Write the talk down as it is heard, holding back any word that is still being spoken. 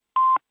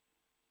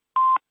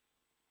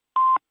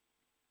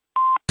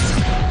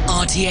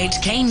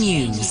RTHK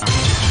News.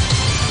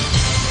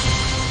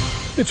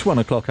 It's 1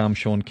 o'clock. I'm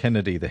Sean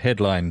Kennedy. The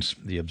headlines.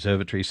 The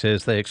observatory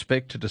says they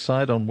expect to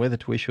decide on whether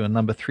to issue a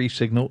number 3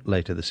 signal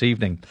later this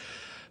evening.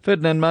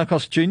 Ferdinand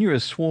Marcos Jr.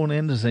 is sworn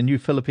in as the new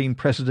Philippine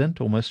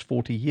president almost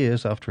 40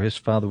 years after his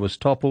father was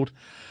toppled.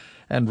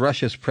 And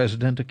Russia's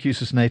president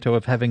accuses NATO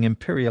of having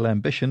imperial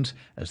ambitions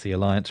as the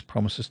alliance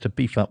promises to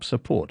beef up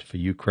support for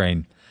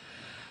Ukraine.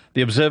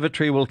 The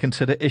observatory will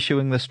consider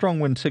issuing the strong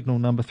wind signal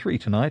number 3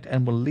 tonight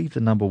and will leave the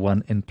number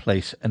 1 in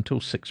place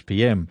until 6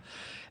 p.m.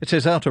 It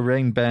says outer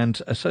rain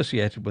bands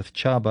associated with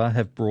Chaba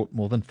have brought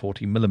more than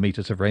 40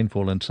 millimetres of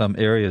rainfall in some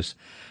areas.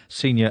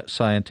 Senior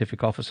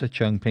scientific officer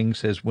Chung Ping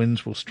says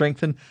winds will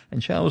strengthen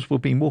and showers will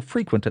be more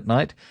frequent at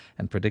night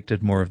and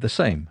predicted more of the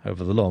same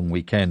over the long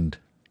weekend.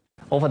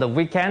 Over the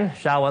weekend,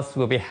 showers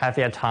will be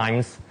heavy at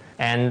times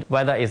and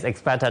weather is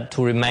expected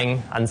to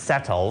remain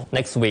unsettled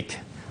next week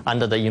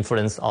under the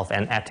influence of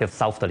an active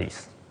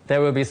southerlies.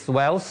 There will be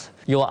swells.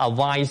 You are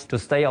advised to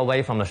stay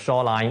away from the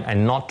shoreline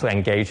and not to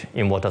engage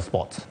in water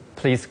sports.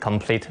 Please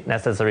complete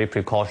necessary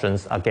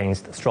precautions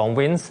against strong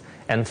winds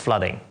and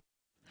flooding.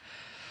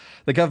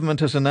 The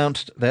government has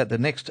announced that the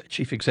next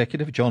Chief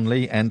Executive, John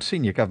Lee, and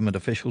senior government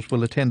officials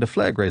will attend a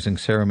flag-raising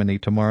ceremony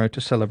tomorrow to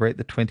celebrate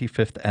the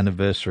 25th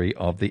anniversary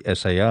of the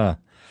SAR.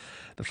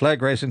 The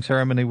flag-raising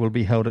ceremony will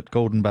be held at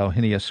Golden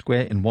Bauhinia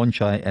Square in Wan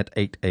Chai at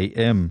 8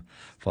 a.m.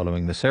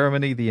 Following the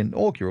ceremony, the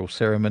inaugural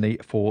ceremony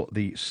for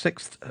the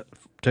 6th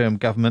term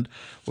government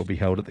will be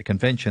held at the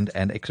Convention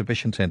and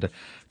Exhibition Centre.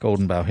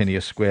 Golden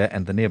Bauhinia Square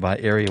and the nearby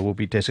area will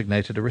be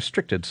designated a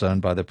restricted zone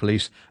by the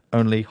police.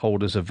 Only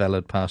holders of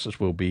valid passes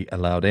will be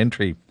allowed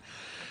entry.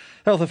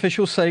 Health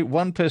officials say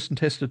one person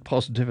tested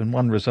positive and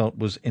one result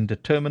was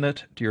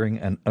indeterminate during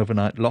an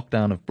overnight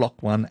lockdown of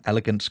Block 1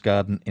 Elegance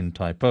Garden in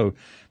Tai Po.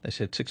 They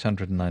said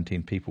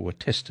 619 people were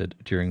tested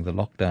during the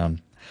lockdown.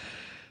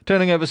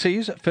 Turning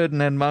overseas,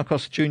 Ferdinand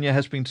Marcos Jr.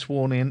 has been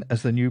sworn in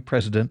as the new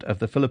president of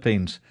the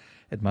Philippines.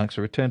 It marks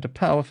a return to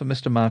power for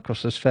Mr.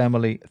 Marcos's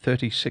family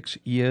 36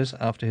 years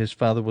after his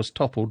father was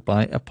toppled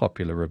by a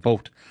popular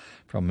revolt.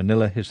 From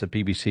Manila, here's the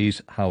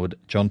BBC's Howard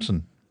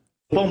Johnson.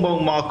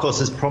 Bongbong Marcos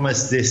has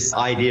promised this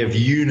idea of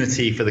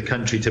unity for the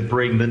country to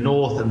bring the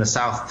North and the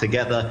South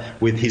together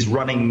with his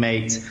running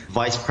mate,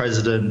 Vice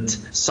President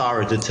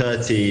Sara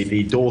Duterte,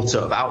 the daughter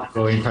of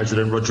outgoing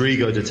President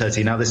Rodrigo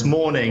Duterte. Now, this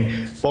morning,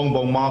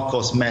 Bongbong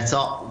Marcos met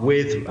up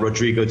with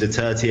Rodrigo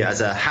Duterte as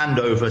a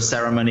handover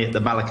ceremony at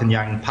the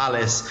Malacanang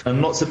Palace.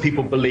 And lots of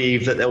people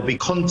believe that there will be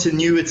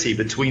continuity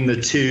between the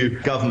two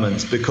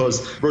governments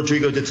because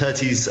Rodrigo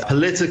Duterte's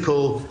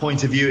political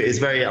point of view is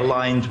very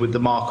aligned with the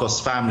Marcos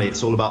family.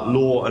 It's all about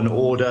law and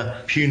order,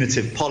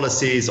 punitive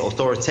policies,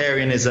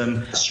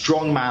 authoritarianism,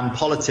 strongman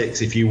politics,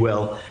 if you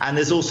will. And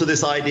there's also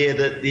this idea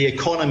that the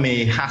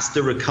economy has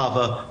to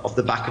recover off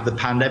the back of the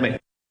pandemic.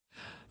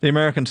 The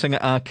American singer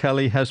R.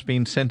 Kelly has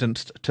been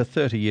sentenced to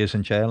 30 years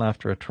in jail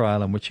after a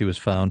trial in which he was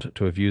found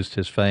to have used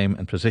his fame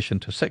and position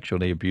to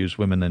sexually abuse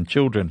women and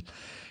children.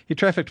 He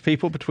trafficked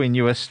people between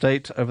U.S.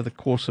 states over the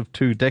course of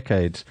 2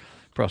 decades.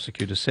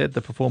 Prosecutors said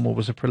the performer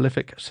was a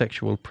prolific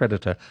sexual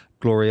predator.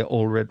 Gloria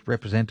Allred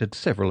represented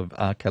several of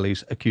R.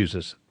 Kelly's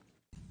accusers.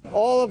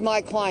 All of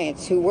my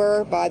clients, who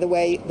were, by the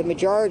way, the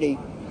majority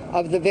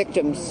of the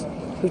victims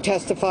who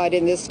testified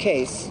in this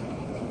case,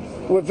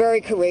 were very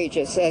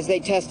courageous as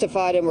they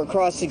testified and were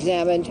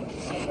cross-examined.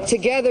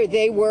 Together,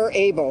 they were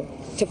able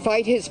to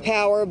fight his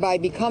power by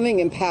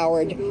becoming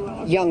empowered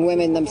young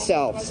women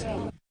themselves.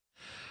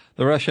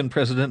 The Russian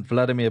President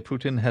Vladimir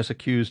Putin has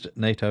accused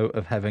NATO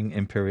of having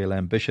imperial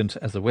ambitions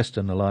as the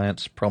Western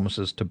alliance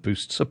promises to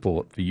boost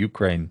support for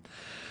Ukraine.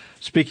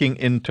 Speaking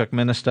in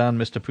Turkmenistan,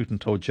 Mr. Putin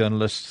told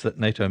journalists that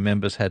NATO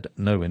members had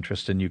no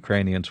interest in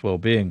Ukrainians'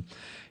 well-being.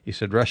 He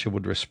said Russia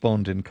would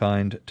respond in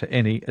kind to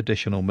any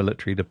additional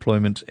military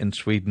deployments in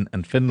Sweden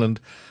and Finland,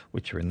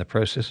 which are in the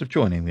process of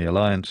joining the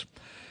alliance.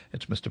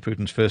 It's Mr.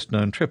 Putin's first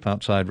known trip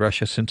outside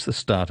Russia since the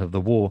start of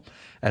the war.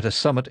 At a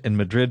summit in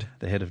Madrid,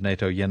 the head of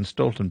NATO, Jens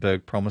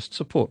Stoltenberg, promised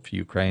support for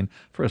Ukraine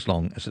for as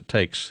long as it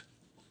takes.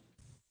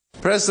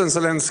 President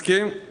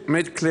Zelensky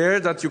made clear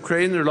that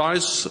Ukraine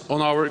relies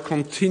on our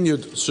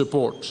continued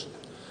support.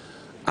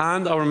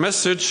 And our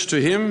message to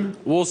him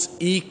was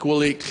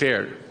equally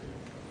clear.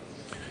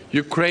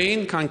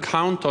 Ukraine can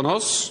count on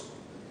us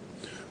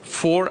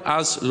for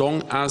as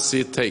long as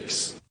it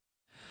takes.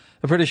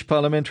 The British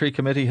Parliamentary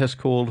Committee has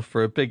called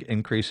for a big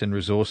increase in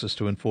resources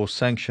to enforce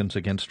sanctions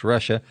against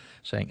Russia,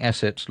 saying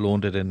assets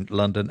laundered in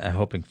London are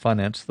helping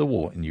finance the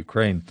war in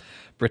Ukraine.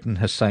 Britain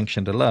has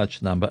sanctioned a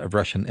large number of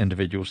Russian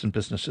individuals and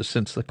businesses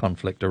since the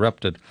conflict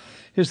erupted.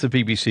 Here's the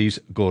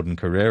BBC's Gordon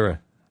Carrera.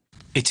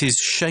 It is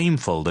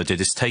shameful that it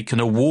has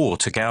taken a war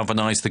to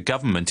galvanise the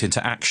government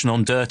into action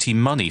on dirty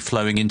money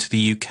flowing into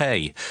the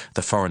UK,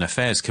 the Foreign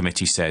Affairs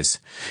Committee says.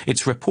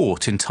 Its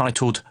report,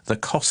 entitled The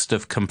Cost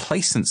of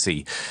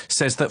Complacency,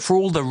 says that for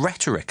all the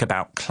rhetoric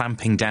about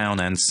clamping down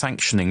and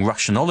sanctioning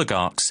Russian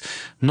oligarchs,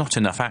 not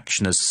enough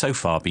action has so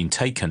far been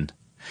taken.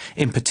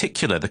 In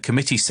particular, the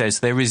committee says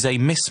there is a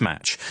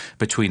mismatch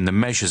between the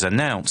measures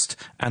announced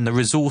and the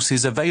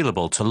resources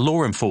available to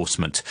law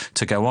enforcement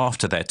to go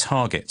after their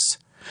targets.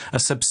 A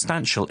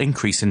substantial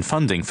increase in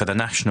funding for the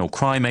National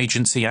Crime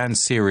Agency and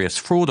Serious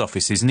Fraud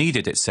Office is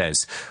needed, it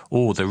says,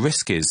 or the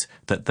risk is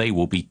that they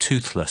will be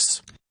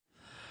toothless.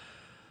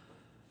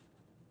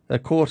 A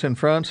court in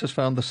France has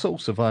found the sole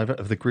survivor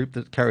of the group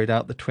that carried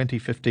out the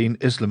 2015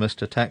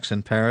 Islamist attacks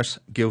in Paris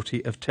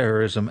guilty of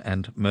terrorism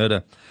and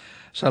murder.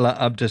 Salah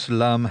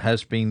Abdeslam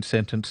has been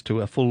sentenced to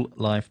a full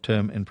life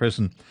term in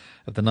prison.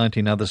 Of the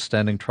 19 others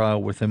standing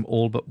trial with him,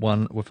 all but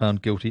one were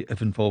found guilty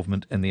of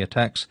involvement in the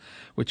attacks,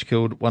 which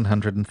killed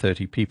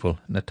 130 people.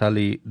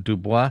 Nathalie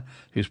Dubois,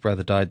 whose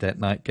brother died that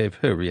night, gave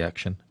her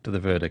reaction to the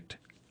verdict.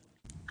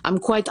 I'm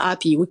quite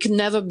happy. We could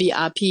never be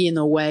happy in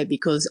a way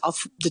because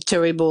of the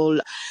terrible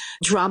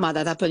drama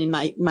that happened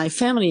in my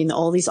family and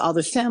all these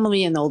other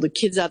family and all the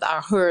kids that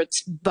are hurt.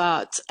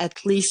 But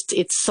at least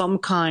it's some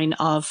kind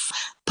of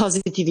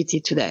positivity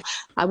today.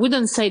 I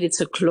wouldn't say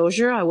it's a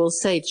closure. I will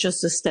say it's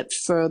just a step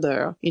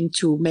further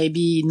into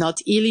maybe not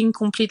healing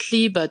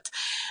completely, but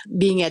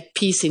being at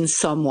peace in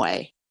some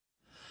way.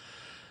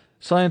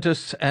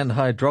 Scientists and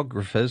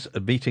hydrographers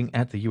meeting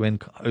at the UN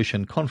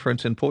Ocean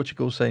Conference in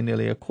Portugal say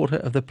nearly a quarter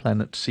of the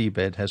planet's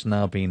seabed has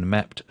now been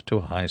mapped to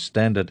a high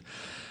standard.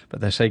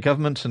 But they say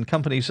governments and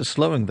companies are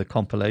slowing the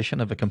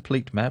compilation of a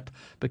complete map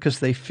because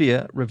they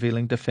fear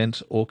revealing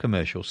defence or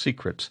commercial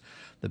secrets.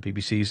 The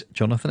BBC's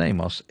Jonathan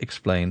Amos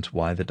explains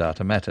why the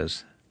data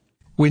matters.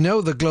 We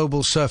know the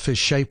global surface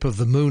shape of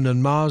the Moon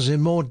and Mars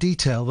in more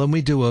detail than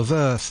we do of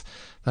Earth.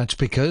 That's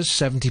because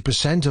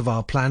 70% of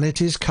our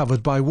planet is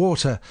covered by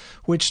water,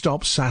 which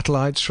stops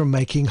satellites from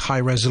making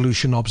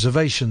high-resolution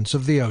observations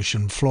of the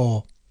ocean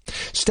floor.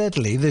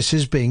 Steadily, this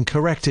is being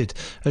corrected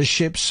as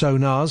ships'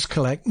 sonars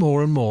collect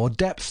more and more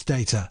depth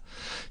data.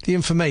 The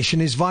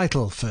information is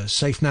vital for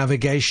safe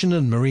navigation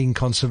and marine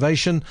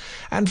conservation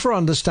and for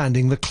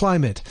understanding the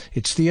climate.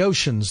 It's the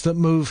oceans that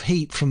move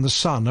heat from the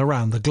sun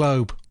around the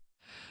globe.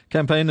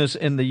 Campaigners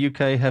in the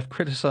UK have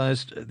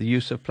criticised the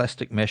use of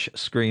plastic mesh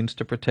screens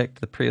to protect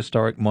the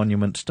prehistoric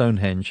monument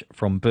Stonehenge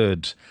from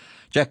birds.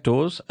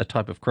 Jackdaws, a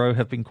type of crow,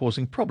 have been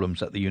causing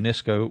problems at the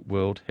UNESCO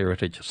World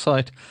Heritage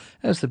Site,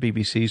 as the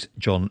BBC's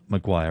John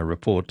Maguire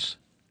reports.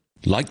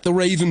 Like the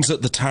ravens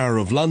at the Tower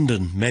of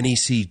London, many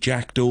see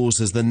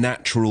jackdaws as the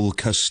natural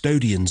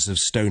custodians of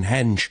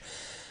Stonehenge.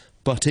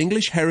 But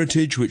English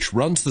Heritage, which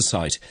runs the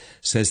site,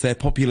 says their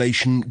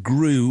population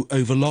grew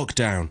over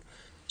lockdown.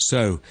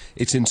 So,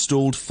 it's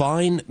installed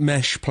fine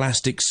mesh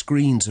plastic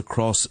screens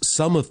across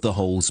some of the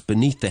holes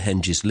beneath the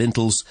henge's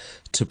lintels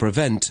to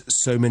prevent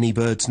so many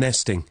birds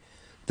nesting.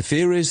 The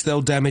fear is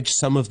they'll damage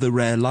some of the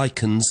rare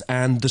lichens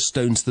and the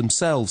stones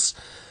themselves,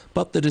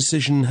 but the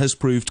decision has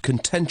proved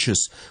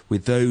contentious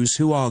with those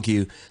who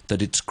argue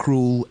that it's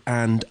cruel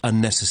and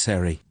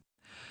unnecessary.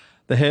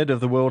 The head of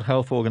the World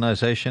Health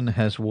Organization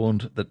has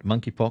warned that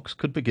monkeypox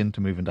could begin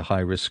to move into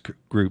high-risk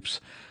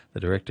groups. The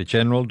Director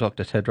General,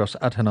 Dr. Tedros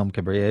Adhanom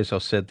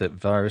Ghebreyesus, said that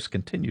virus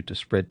continued to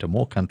spread to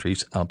more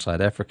countries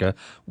outside Africa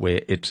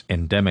where it's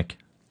endemic.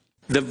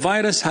 The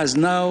virus has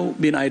now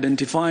been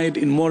identified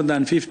in more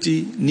than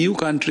 50 new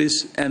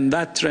countries, and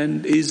that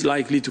trend is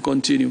likely to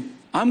continue.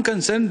 I'm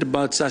concerned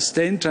about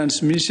sustained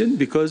transmission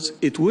because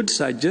it would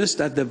suggest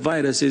that the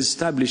virus is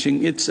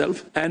establishing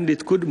itself and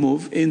it could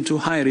move into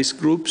high-risk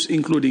groups,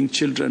 including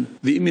children,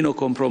 the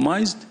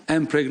immunocompromised,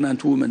 and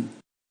pregnant women.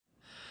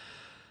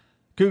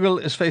 Google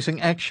is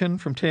facing action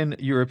from 10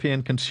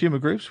 European consumer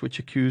groups which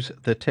accuse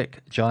the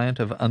tech giant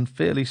of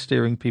unfairly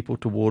steering people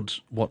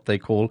towards what they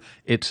call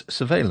its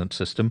surveillance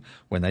system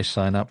when they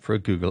sign up for a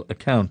Google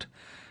account.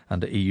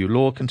 Under EU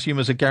law,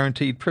 consumers are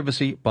guaranteed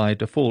privacy by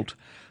default,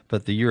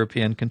 but the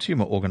European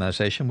Consumer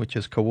Organisation, which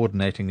is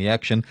coordinating the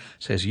action,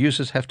 says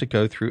users have to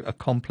go through a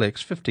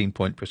complex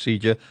 15-point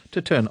procedure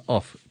to turn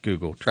off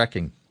Google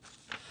tracking.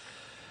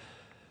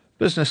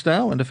 Business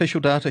Now and official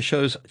data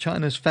shows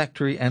China's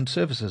factory and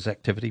services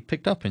activity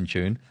picked up in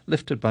June,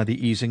 lifted by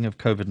the easing of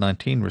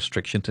COVID-19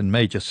 restrictions in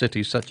major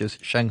cities such as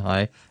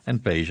Shanghai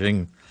and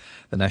Beijing.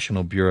 The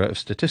National Bureau of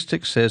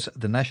Statistics says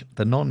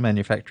the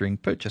non-manufacturing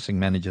purchasing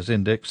managers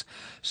index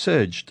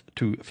surged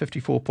to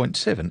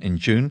 54.7 in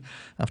June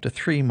after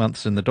 3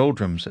 months in the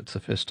doldrums. It's the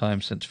first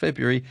time since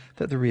February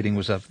that the reading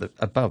was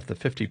above the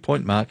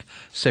 50-point mark,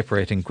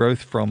 separating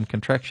growth from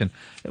contraction.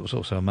 It was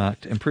also a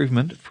marked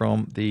improvement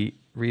from the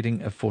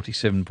reading of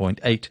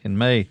 47.8 in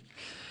May.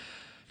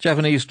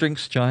 Japanese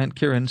drinks giant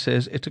Kirin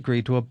says it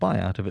agreed to a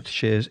buyout of its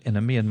shares in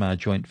a Myanmar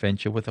joint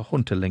venture with a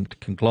junta-linked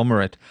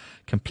conglomerate,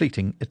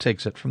 completing its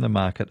exit from the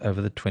market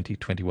over the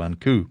 2021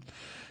 coup.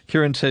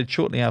 Kirin said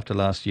shortly after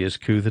last year's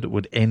coup that it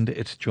would end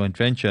its joint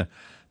venture,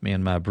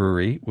 Myanmar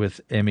Brewery, with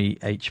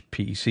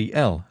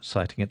MEHPCL,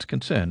 citing its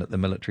concern at the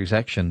military's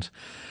actions.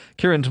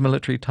 Kirin's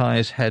military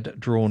ties had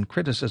drawn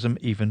criticism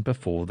even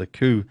before the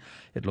coup.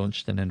 It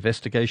launched an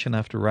investigation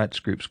after rights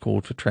groups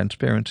called for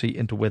transparency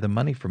into whether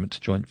money from its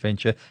joint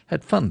venture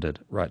had funded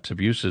rights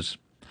abuses.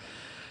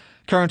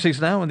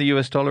 Currencies now, and the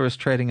US dollar is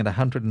trading at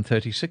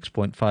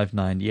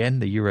 136.59 yen.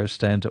 The euro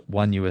stands at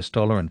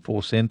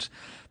 $1.04.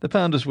 The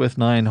pound is worth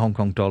 9 Hong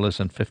Kong dollars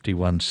and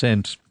 51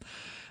 cents.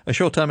 A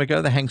short time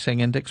ago, the Hang Seng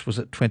Index was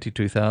at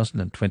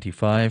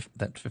 22,025.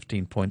 That's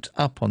 15 points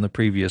up on the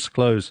previous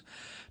close.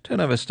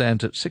 Turnover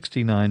stands at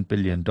 $69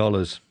 billion.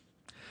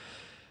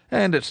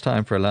 And it's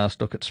time for a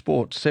last look at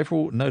sports.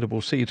 Several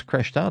notable seeds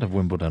crashed out of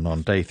Wimbledon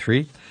on day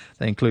 3.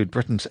 They include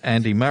Britain's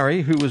Andy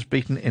Murray, who was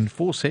beaten in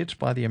 4 sets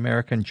by the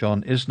American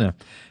John Isner.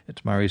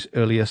 It's Murray's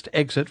earliest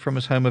exit from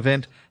his home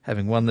event,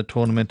 having won the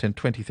tournament in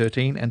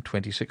 2013 and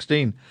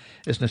 2016.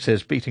 Isner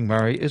says beating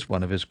Murray is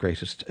one of his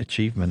greatest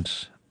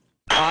achievements.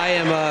 I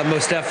am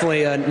most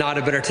definitely not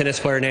a better tennis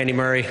player than Andy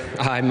Murray.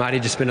 I might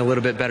have just been a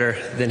little bit better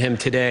than him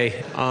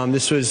today.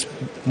 This was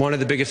one of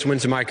the biggest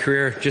wins of my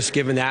career, just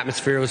given the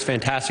atmosphere. It was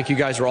fantastic. You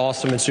guys were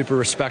awesome and super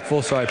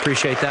respectful, so I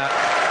appreciate that.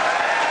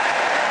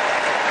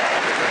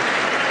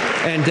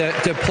 And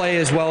to play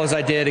as well as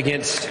I did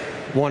against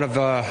one of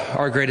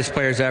our greatest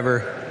players ever,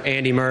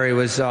 Andy Murray,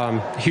 was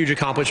a huge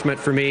accomplishment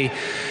for me.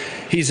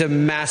 He's a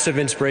massive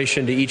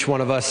inspiration to each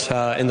one of us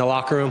in the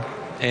locker room,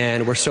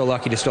 and we're so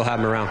lucky to still have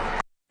him around.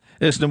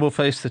 Isner will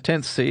face the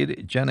 10th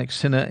seed, Jannik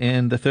Sinner,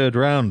 in the third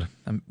round.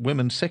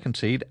 Women's second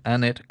seed,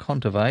 Annette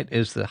Kontaveit,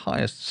 is the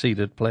highest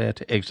seeded player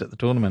to exit the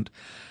tournament.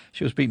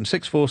 She was beaten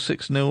 6-4,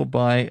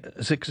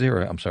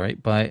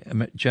 6-0 by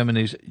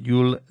Germany's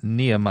Jule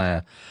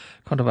Niemeyer.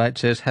 Kontaveit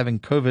says having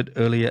COVID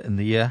earlier in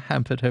the year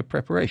hampered her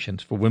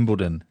preparations for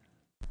Wimbledon.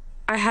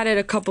 I had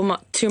it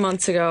 2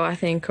 months ago, I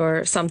think,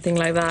 or something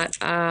like that.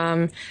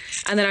 And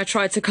then I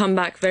tried to come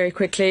back very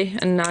quickly,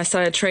 and I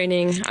started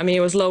training. I mean,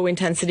 it was low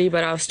intensity,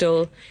 but I was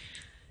still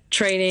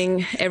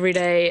training every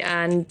day,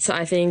 and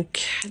I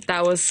think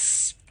that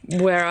was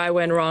where I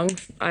went wrong.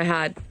 I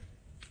had,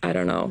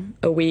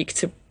 a week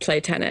to play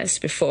tennis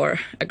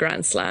before a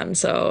Grand Slam.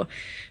 So,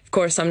 of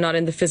course, I'm not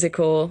in the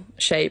physical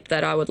shape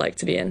that I would like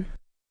to be in.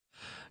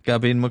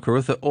 Garbine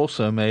Muguruza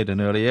also made an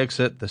early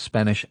exit. The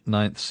Spanish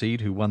 9th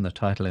seed, who won the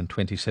title in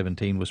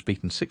 2017, was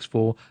beaten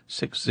 6-4,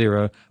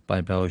 6-0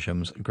 by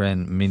Belgium's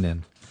Gran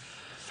Minen.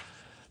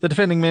 The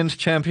defending men's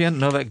champion,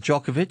 Novak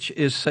Djokovic,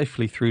 is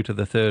safely through to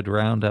the third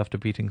round after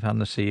beating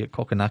Thanasi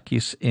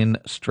Kokkinakis in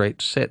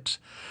straight sets.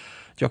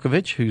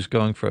 Djokovic, who's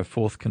going for a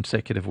 4th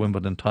consecutive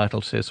Wimbledon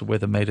title, says the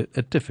weather made it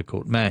a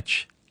difficult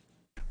match.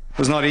 It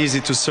was not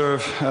easy to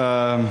serve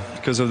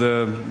because of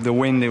the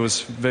wind. It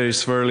was very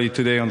swirly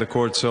today on the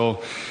court,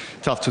 so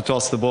tough to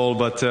toss the ball.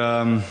 But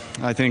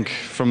I think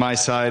from my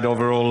side,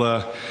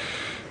 overall,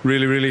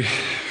 really, really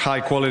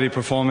high-quality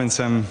performance,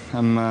 and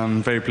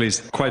I'm very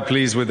pleased. Quite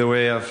pleased with the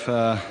way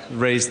I've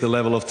raised the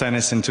level of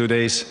tennis in 2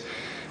 days.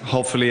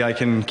 Hopefully I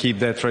can keep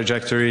that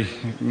trajectory,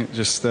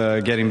 just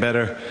getting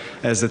better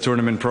as the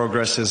tournament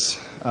progresses.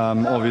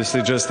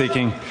 Obviously just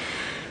thinking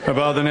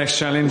about the next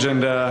challenge,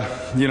 and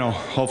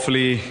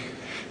hopefully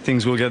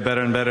things will get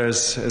better and better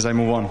as I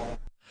move on.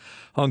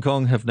 Hong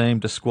Kong have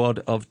named a squad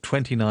of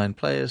 29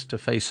 players to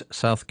face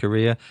South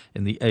Korea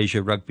in the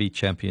Asia Rugby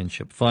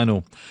Championship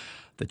final.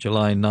 The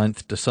July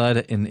 9th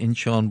decider in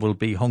Incheon will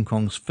be Hong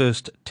Kong's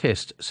first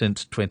test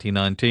since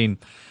 2019.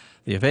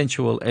 The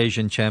eventual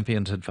Asian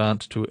champions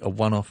advanced to a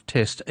one-off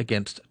test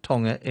against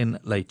Tonga in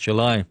late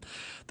July.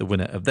 The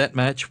winner of that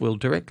match will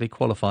directly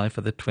qualify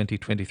for the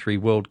 2023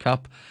 World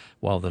Cup,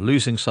 while the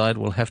losing side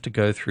will have to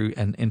go through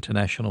an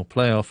international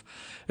playoff.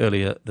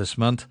 Earlier this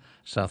month,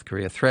 South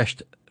Korea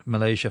thrashed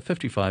Malaysia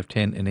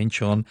 55-10 in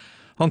Incheon.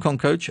 Hong Kong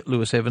coach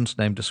Lewis Evans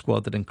named a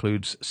squad that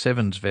includes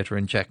Sevens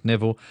veteran Jack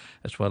Neville,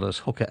 as well as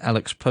hooker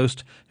Alex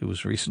Post, who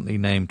was recently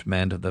named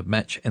man of the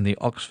match in the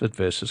Oxford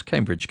versus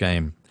Cambridge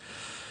game.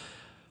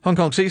 Hong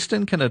Kong's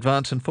Eastern can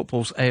advance in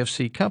football's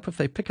AFC Cup if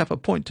they pick up a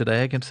point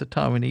today against the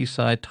Taiwanese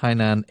side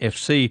Tainan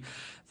FC.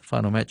 The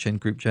final match in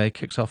Group J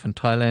kicks off in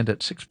Thailand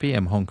at 6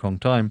 p.m. Hong Kong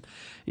time.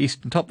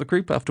 Eastern topped the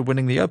group after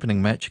winning the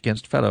opening match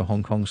against fellow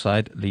Hong Kong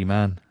side Lee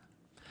Man.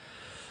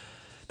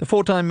 The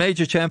 4-time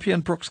major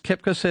champion Brooks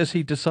Koepka says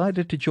he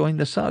decided to join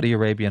the Saudi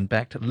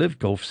Arabian-backed Live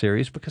Golf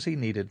Series because he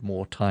needed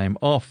more time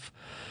off.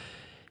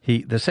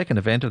 The second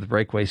event of the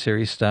Breakaway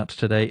Series starts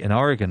today in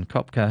Oregon.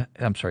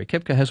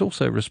 Koepka has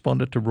also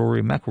responded to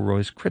Rory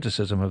McIlroy's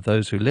criticism of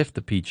those who left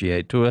the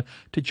PGA Tour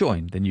to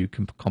join the new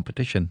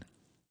competition.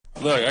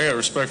 Look, I got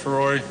respect for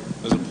Rory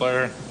as a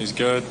player. He's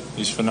good.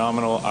 He's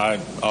phenomenal.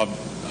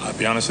 I'll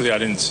be honest with you, I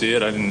didn't see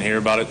it. I didn't hear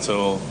about it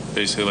till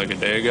basically like a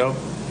day ago.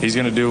 He's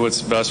going to do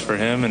what's best for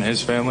him and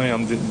his family.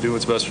 I'm going to do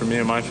what's best for me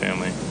and my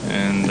family.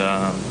 And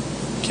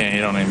can't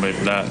hate on anybody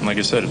for that. And like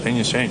I said,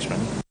 opinions change, man.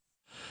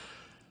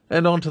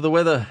 And on to the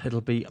weather.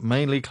 It'll be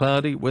mainly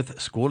cloudy with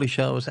squally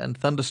showers and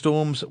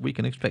thunderstorms. We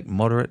can expect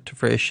moderate to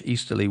fresh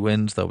easterly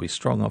winds. They'll be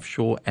strong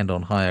offshore and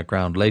on higher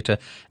ground later,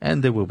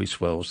 and there will be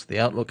swells. The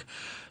outlook: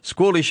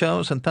 squally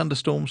showers and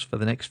thunderstorms for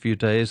the next few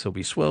days. There'll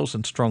be swells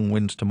and strong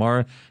winds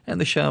tomorrow, and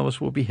the showers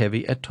will be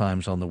heavy at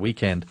times on the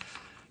weekend.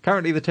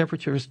 Currently the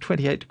temperature is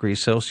 28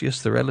 degrees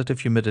Celsius. The relative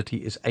humidity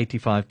is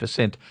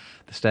 85%.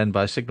 The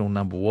standby signal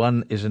number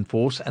 1 is in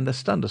force, and the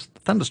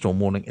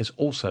thunderstorm warning is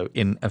also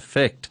in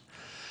effect.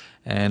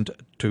 And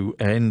to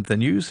end the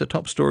news, the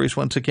top stories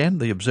once again.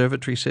 The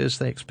Observatory says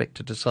they expect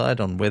to decide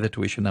on whether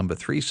to issue number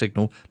 3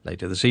 signal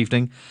later this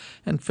evening.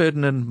 And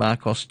Ferdinand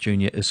Marcos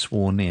Jr. is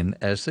sworn in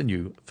as the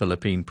new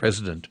Philippine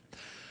president.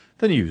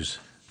 The news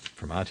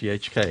from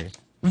RTHK.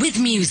 With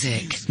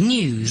music,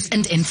 news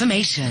and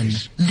information,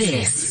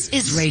 this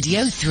is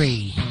Radio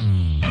 3.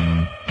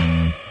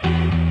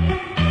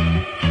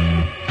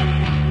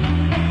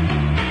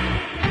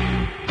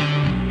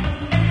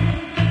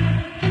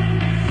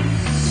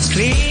 It's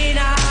clear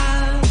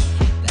now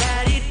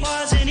that it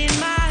wasn't in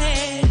my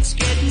head. It's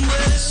getting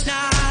worse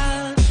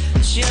now.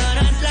 You're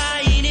not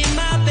lying in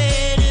my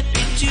bed a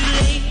bit too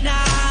late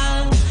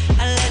now.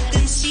 I let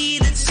them see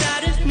that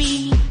side of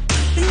me.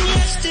 And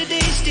yesterday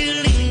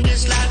still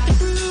lingers like the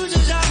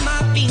bruises on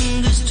my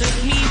fingers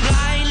took me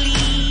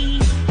blindly.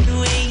 The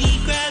way he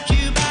grabbed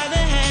you by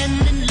the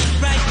hand and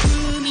looked right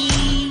through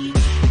me,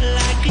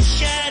 like a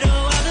shadow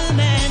of a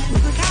man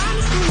with a kind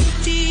of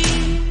cruelty.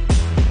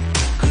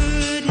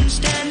 Couldn't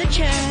stand a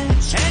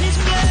chance, and his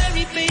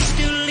blurry face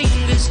still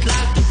lingers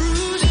like the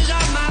bruises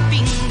on my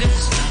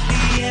fingers.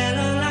 The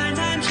yellow lines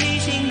I'm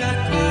chasing got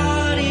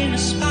caught in a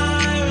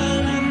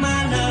spiral, and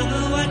my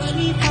lover watched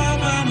me fall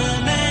from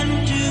a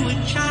man to a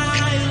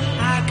child.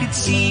 I could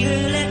see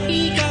her let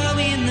me go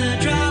in the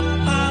drop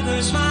of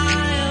her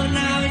smile.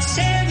 Now it's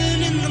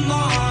 7 in the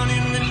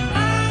morning and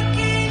I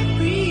can't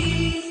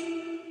breathe.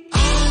 Oh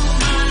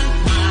my,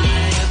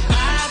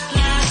 about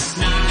last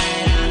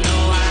night, I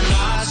know I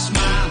lost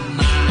my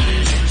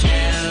mind in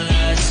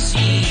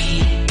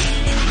jealousy.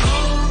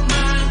 Oh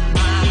my,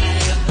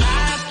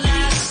 about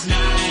last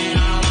night,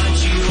 I want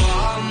you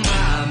on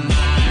my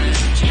mind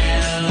in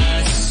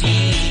jealousy.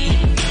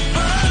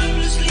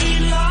 Hopelessly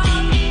in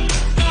love,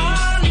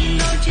 darling,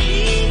 don't you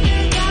leave me,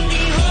 got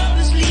me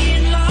hopelessly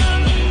in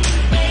love.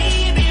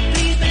 Baby,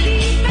 please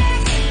believe me.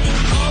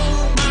 Oh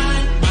my,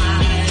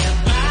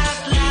 about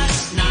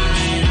last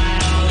night, I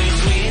always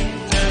win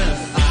the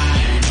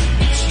fight.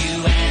 It's you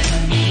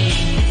and me.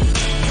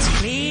 It's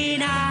clear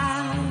now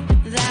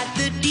that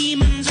the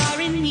demons are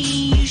in me.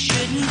 You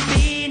shouldn't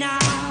be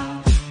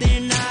now.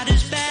 They're not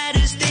as bad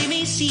as they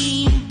may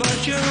seem,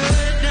 but you're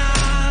hurt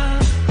now,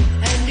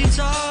 and it's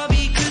all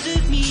because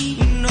of me.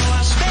 You know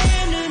I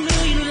spend a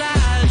million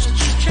lives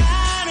just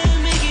trying to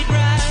make it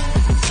right.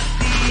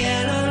 The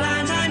yellow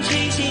lines I'm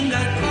chasing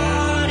got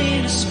caught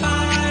in a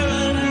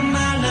spiral, and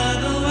my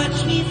lover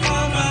watched me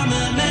fall from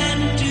a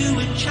man to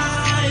a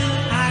child.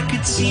 I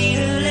could see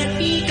her let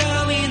me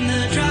go in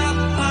the drop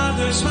of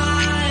her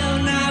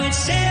smile. Now it's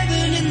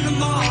 7 in the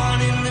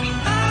morning and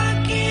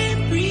I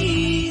can't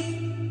breathe.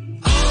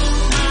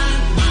 Oh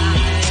my,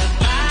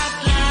 about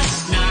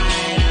last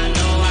night, I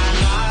know I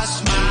lost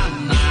my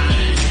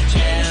mind in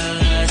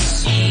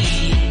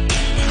jealousy.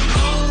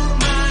 Oh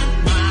my,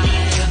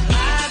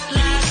 about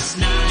last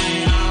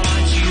night, I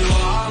want you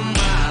on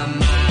my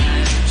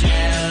mind in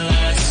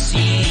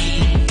jealousy.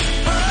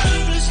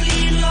 Hopelessly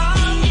in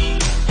love,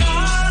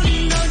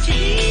 darling, don't you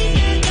leave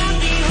me, got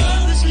me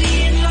hopelessly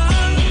in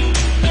love.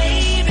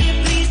 Baby,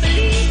 please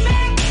believe me.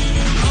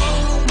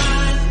 Oh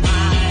my,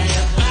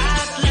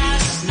 about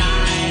last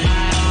night, I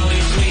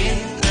always win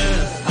the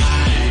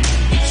fight.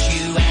 It's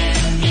you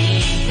and me.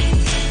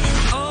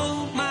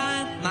 Oh my,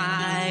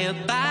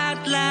 about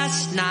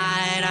last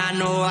night, I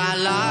know I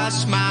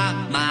lost my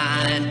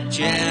mind,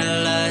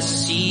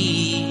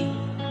 jealousy.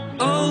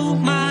 Oh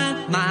my,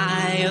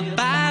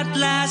 about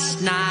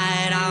last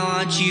night, I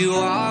want you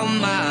on